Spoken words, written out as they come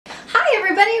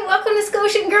everybody, welcome to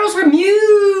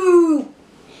ScotianGirlsReview!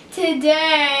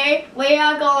 Today we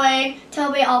are going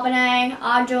to be opening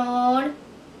our June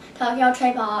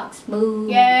TokyoTreat box. Boo.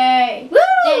 Yay!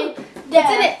 Woo! What's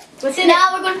in it? What's in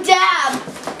now we're going to dab.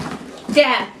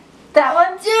 Dab. That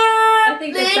one? Dab. I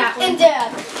think it's that one. And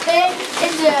dab. Big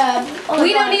and dab. Oh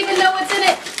we don't even know what's in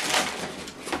it.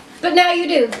 But now you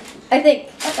do, I think.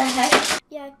 What the heck?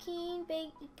 Yakin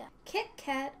Big Ika. Kit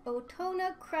Kat,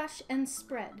 Otona Crush and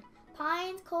Spread.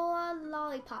 Pines Cola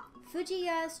Lollipop.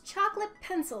 Fujiya's Chocolate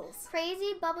Pencils.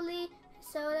 Crazy Bubbly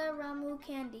Soda Ramu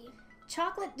Candy.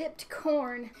 Chocolate Dipped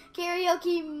Corn.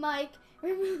 Karaoke Mic.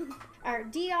 Our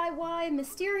DIY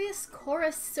Mysterious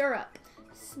Chorus Syrup.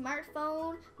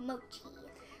 Smartphone Mochi.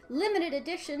 Limited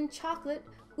Edition Chocolate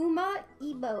Uma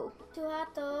Ibo.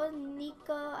 Tuhato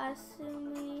Nico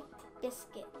Asumi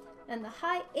Biscuit. And the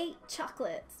High 8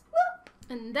 Chocolates. Woo!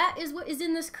 And that is what is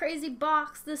in this crazy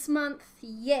box this month.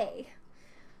 Yay.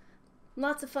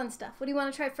 Lots of fun stuff. What do you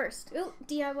want to try first? Ooh,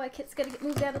 DIY kit's got to get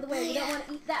moved out of the way. We don't want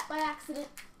to eat that by accident.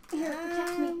 Here,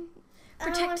 protect me.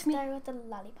 Protect me. I want to start with the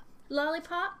lollipop.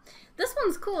 Lollipop. This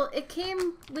one's cool. It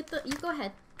came with the... You go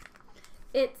ahead.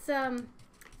 It's, the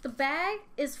bag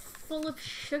is full of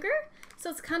sugar. So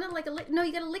it's kind of like a lick. No,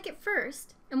 you got to lick it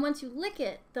first. And once you lick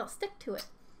it, they'll stick to it.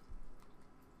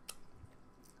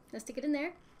 Now stick it in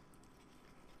there.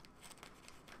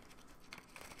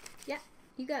 Yeah,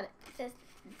 you got it.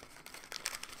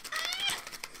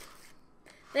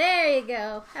 There you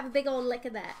go. Have a big old lick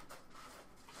of that.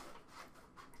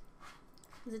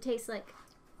 What does it taste like?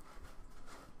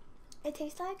 It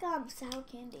tastes like sour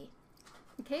candy.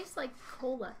 It tastes like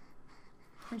cola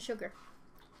and sugar.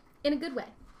 In a good way.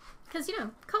 Because, you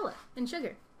know, cola and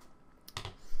sugar.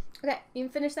 Okay, you can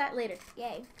finish that later.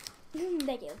 Yay.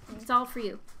 Thank you. It's all for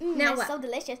you. Now that's what? so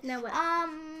delicious. Now what?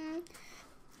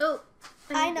 Oh,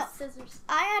 I need know. the scissors.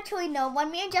 I actually know.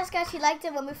 When me and Jessica, she liked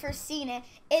it when we first seen it.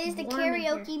 It is the Warm in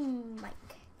here. karaoke mic.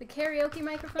 The karaoke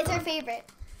microphone? It's her favorite.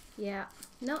 Yeah.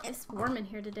 No, it's warm in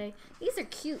here today. These are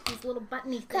cute. These little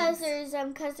buttony things. Cause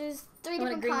there's three I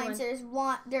want a different green kinds.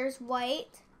 There's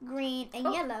white, green,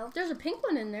 and yellow. There's a pink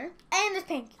one in there. And there's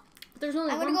pink. There's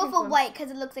only I'm one gonna go pink for one. white because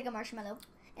it looks like a marshmallow.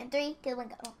 And 3, 2, 1,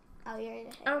 go. Oh, you're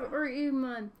right. Or even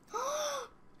mine.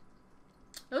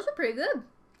 Those are pretty good.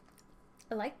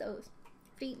 I like those.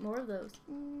 Eat more of those.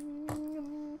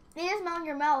 They just melt in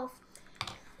your mouth.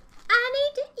 I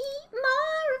need to eat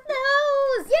more of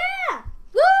those. Yeah.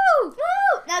 Woo!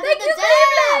 Woo! Now do Thank the you, dab.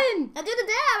 Raven. Now do the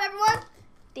dab, everyone.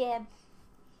 Dab.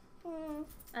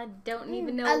 I don't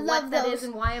even know I what love that those. is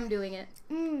and why I'm doing it.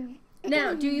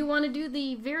 Now, do you want to do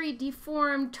the very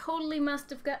deformed, totally must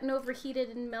have gotten overheated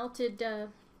and melted Yeah,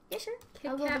 sure.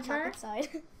 Kit I'll go Kat the bar? chocolate side.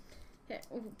 Here,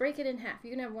 break it in half. You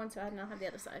can have one side and I'll have the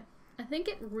other side. I think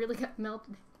it really got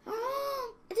melted.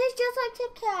 It tastes just like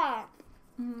Kit Kat.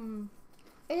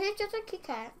 It tastes just like Kit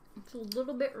Kat. It's a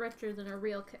little bit richer than a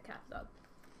real Kit Kat, though.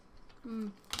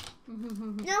 No,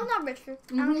 it's not richer.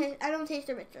 I don't taste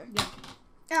it richer. Yeah.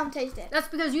 I don't taste it. That's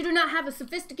because you do not have a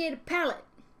sophisticated palate.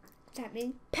 What's that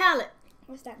mean? Palate.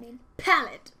 What's that mean?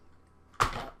 Palate.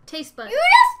 Taste buds.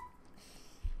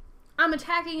 I'm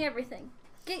attacking everything.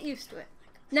 Get used to it.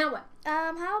 Now what?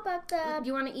 How about the... Do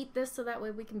you want to eat this so that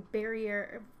way we can bury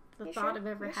the thought of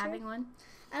ever having one?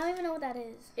 I don't even know what that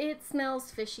is. It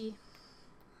smells fishy.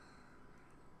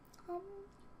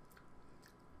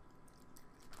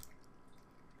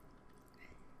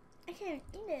 I can't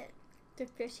eat it. They're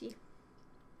fishy.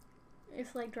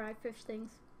 It's like dried fish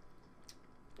things.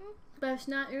 But it's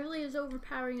not nearly as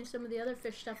overpowering as some of the other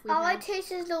fish stuff we All I have.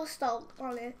 taste is little salt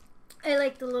on it. I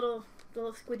like the little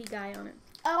squiddy guy on it.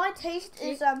 All I taste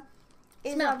is smell.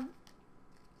 See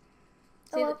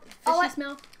the fishy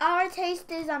smell? All I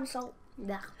taste is salt.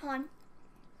 Yeah. Hold on.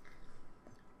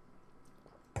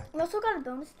 We also got a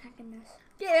bonus snack in this.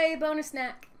 Yay, bonus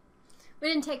snack. We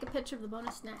didn't take a picture of the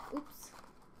bonus snack. Oops.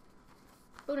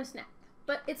 Bonus snack.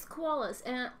 But it's koalas,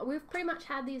 and we've pretty much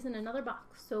had these in another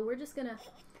box, so we're just gonna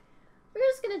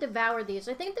devour these.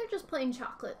 I think they're just plain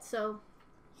chocolate, so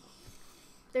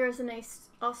there's a nice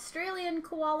Australian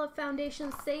Koala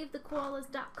Foundation,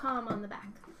 SaveTheKoalas.com on the back.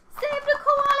 Save the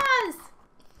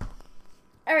koalas!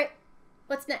 Alright,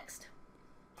 what's next?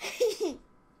 Are you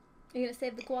gonna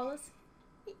save the koalas?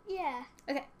 Yeah.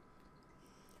 Okay.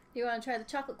 You wanna try the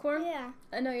chocolate corn? Yeah.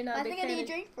 I know you're not a big fan. I need a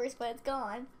drink first, but it's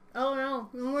gone. Oh no,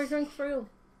 no more drink for you.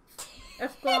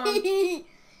 That's gone.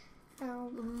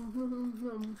 Nom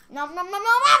nom nom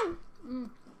nom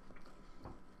nom!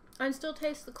 I still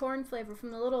taste the corn flavor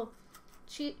from the little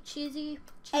cheesy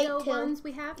Cheeto ones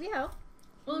we have. Yeah.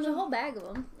 Well, there's a whole bag of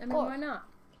them. I mean, why not?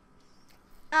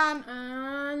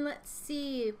 Let's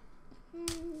see.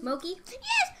 Moki?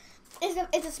 Yes!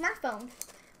 It's a smartphone.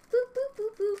 Boop, boop,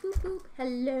 boop, boop, boop, boop.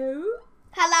 Hello?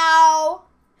 Hello.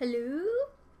 Hello?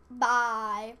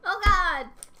 Bye. Oh, God.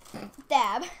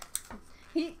 Dab.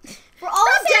 He... We're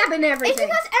always Stop dabbing everything. It's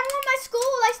because everyone in my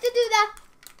school likes to do that.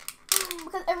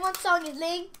 Because everyone's song is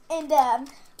Link and Dab.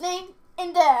 Link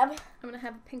and Dab. I'm going to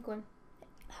have a pink one.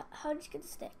 How did you get the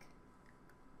stick?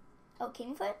 Oh,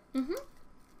 Kingfoot? Mm-hmm.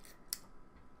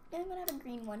 Yeah, I'm going to have a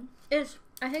green one. I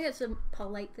think it's a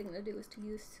polite thing to do is to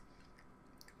use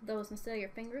those instead of your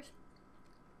fingers.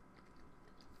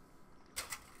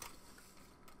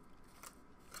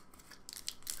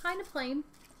 Kind of plain.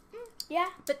 Yeah.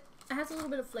 But it has a little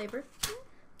bit of flavor.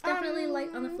 Definitely light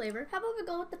on the flavor. How about we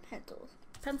go with the pencils?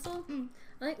 Pencil? I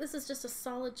think this is just a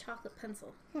solid chocolate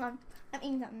pencil. Hold on. I'm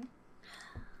eating something.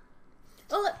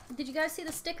 Oh, look. Did you guys see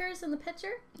the stickers in the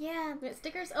picture? Yeah. We got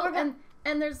stickers. Oh,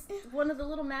 and there's one of the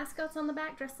little mascots on the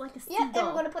back dressed like a seagull. Yeah, and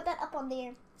we're going to put that up on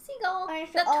there. Seagull.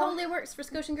 That totally works for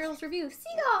Scotian Girls Review.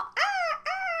 Seagull.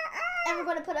 And we're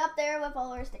going to put it up there with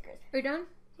all our stickers. Are you done?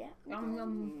 Yeah. Yum,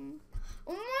 yum.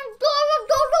 Oh my god, I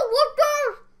don't know what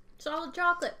this. Solid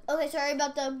chocolate. Okay, sorry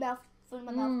about the mouth. Food in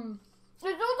my mouth.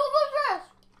 It's so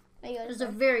delicious. It's a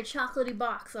very chocolatey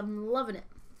box. I'm loving it.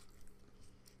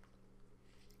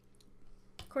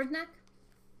 Corn snack?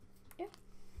 Yeah.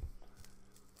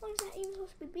 What is that even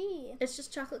supposed to be? It's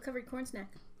just chocolate covered corn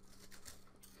snack.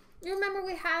 You remember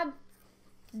we had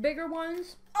bigger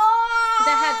ones that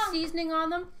had seasoning on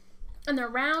them? And they're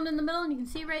round in the middle and you can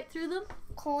see right through them?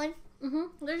 Corn.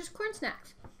 They're just corn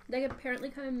snacks. They apparently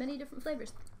come in many different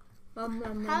flavors.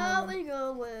 How we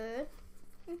go with?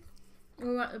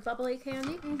 We want the bubbly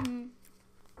candy.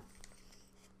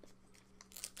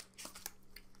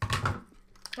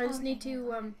 I just need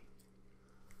to,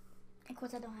 Of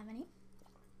course I don't have any.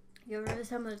 get rid of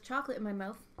some of the chocolate in my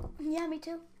mouth. Yeah, me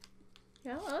too.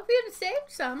 Yeah, I'll be able to save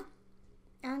some.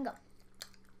 And go.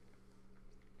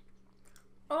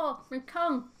 Oh, my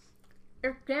tongue.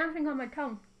 It's dancing on my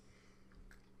tongue.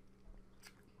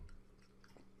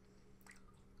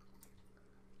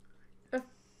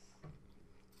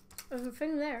 There's a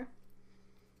thing there.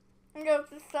 No,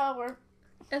 it's sour.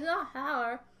 It's not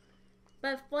sour,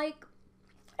 but it's like...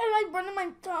 I like burning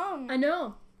my tongue. I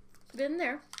know. Put it in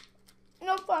there.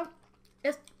 No fun.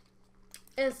 It's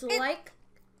like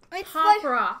It's Pop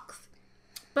Rocks,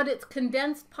 but it's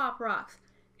condensed Pop Rocks.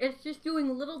 It's just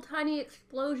doing little tiny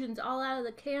explosions all out of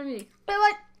the candy.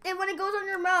 And when it goes on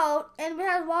your mouth and it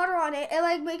has water on it, it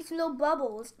like makes little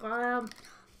bubbles. I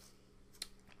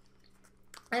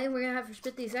think we're gonna have to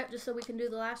spit these out just so we can do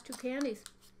the last two candies.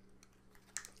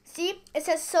 See, it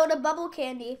says soda bubble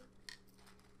candy.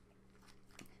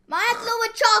 Mine's filled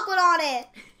with chocolate on it.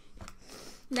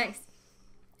 Nice.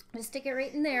 Just stick it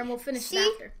right in there and we'll finish See,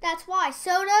 it after. that's why.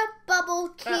 Soda bubble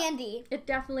candy. It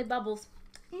definitely bubbles.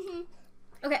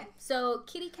 Okay, so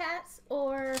kitty cats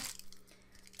or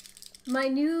my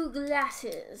new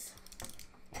glasses.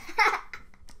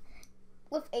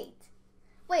 With 8.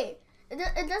 Wait, it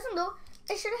doesn't look...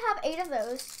 It should have 8 of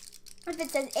those. If it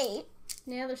says 8.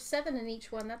 Yeah, there's 7 in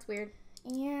each one. That's weird.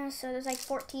 Yeah, so there's like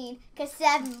 14. Because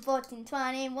 7, 14,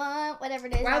 21, whatever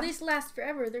it is. Wow, these last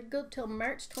forever. They're good till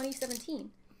March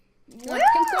 2017. Wow.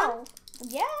 Pink one?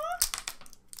 Yeah.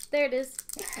 There it is.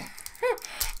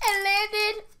 It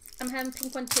landed. I'm having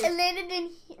pink one too. It landed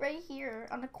in right here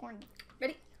on the corner.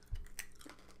 Ready?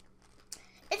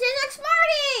 It tastes like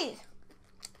Smarties.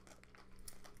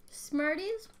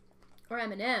 Smarties or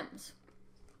M&Ms?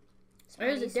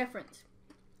 There's a difference.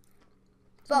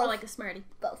 It's Both. more like a Smartie.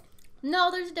 Both. No,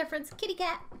 there's a difference. Kitty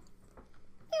cat.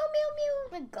 Meow, meow, meow. Oh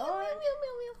my god. Meow, meow,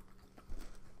 meow, meow.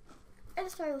 I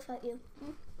just started without you.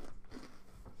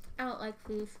 I don't like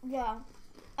these. Yeah.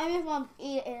 I just want to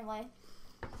eat it anyway.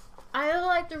 I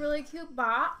like the really cute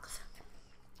box.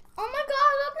 Oh my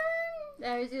god,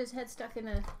 There's his head stuck in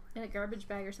a garbage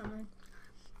bag or something.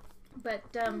 But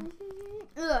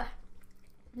Ugh.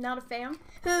 not a fan.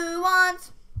 Who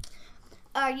wants?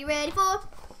 Are you ready for?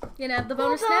 You know the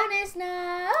bonus snack. Bonus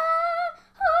snack.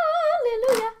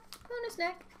 Hallelujah. Bonus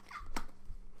snack.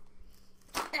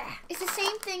 It's the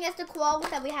same thing as the koala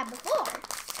that we had before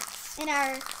in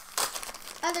our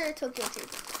other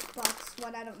TokyoTreat box.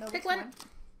 One I don't know. Pick which one.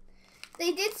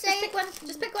 They did say. Just pick one.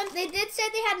 Just pick one. They did say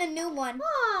they had a new one.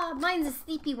 Ah, mine's a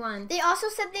sleepy one. They also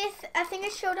said I think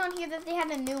it showed on here that they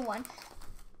had a new one.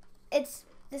 It's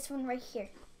this one right here.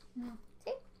 See?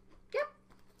 Yep.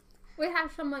 We had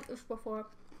some like this before.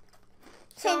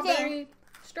 Same thing.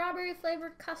 Strawberry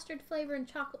flavor, custard flavor, and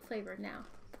chocolate flavor now.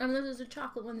 And those are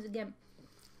chocolate ones again.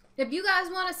 If you guys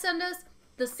want to send us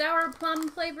the sour plum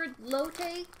flavored lote,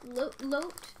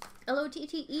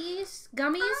 LOTTEs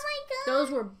gummies. Oh my god.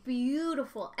 Those were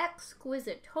beautiful,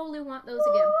 exquisite. Totally want those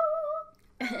again.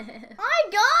 Oh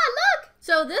my god, look.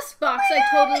 So this box Oh my I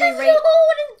God, totally it's rate.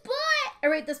 holding his butt. I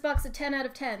rate this box a 10 out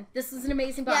of 10. This is an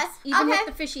amazing box, Yes, even okay. with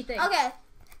the fishy thing. Okay.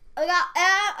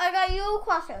 I got you a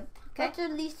question. Okay. What's your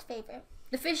least favorite?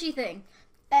 The fishy thing.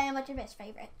 And what's your best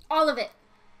favorite? All of it.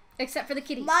 Except for the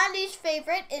kitties. My least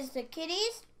favorite is the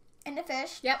kitties and the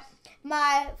fish. Yep.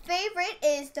 My favorite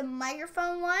is the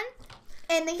microphone one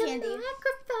and the candy.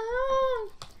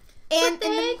 Microphone. And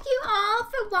Thank you all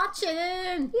for watching.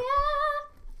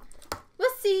 yeah. We'll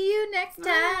see you next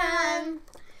time.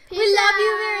 Peace We love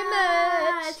you out. very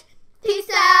much. Peace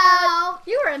out.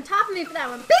 You were on top of me for that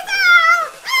one. Peace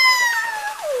out.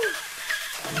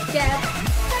 Yeah.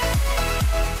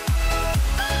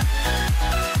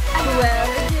 Well,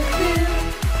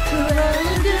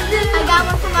 I got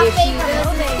one for my if she favorite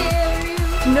doesn't movie. scare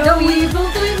you, no evil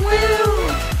thing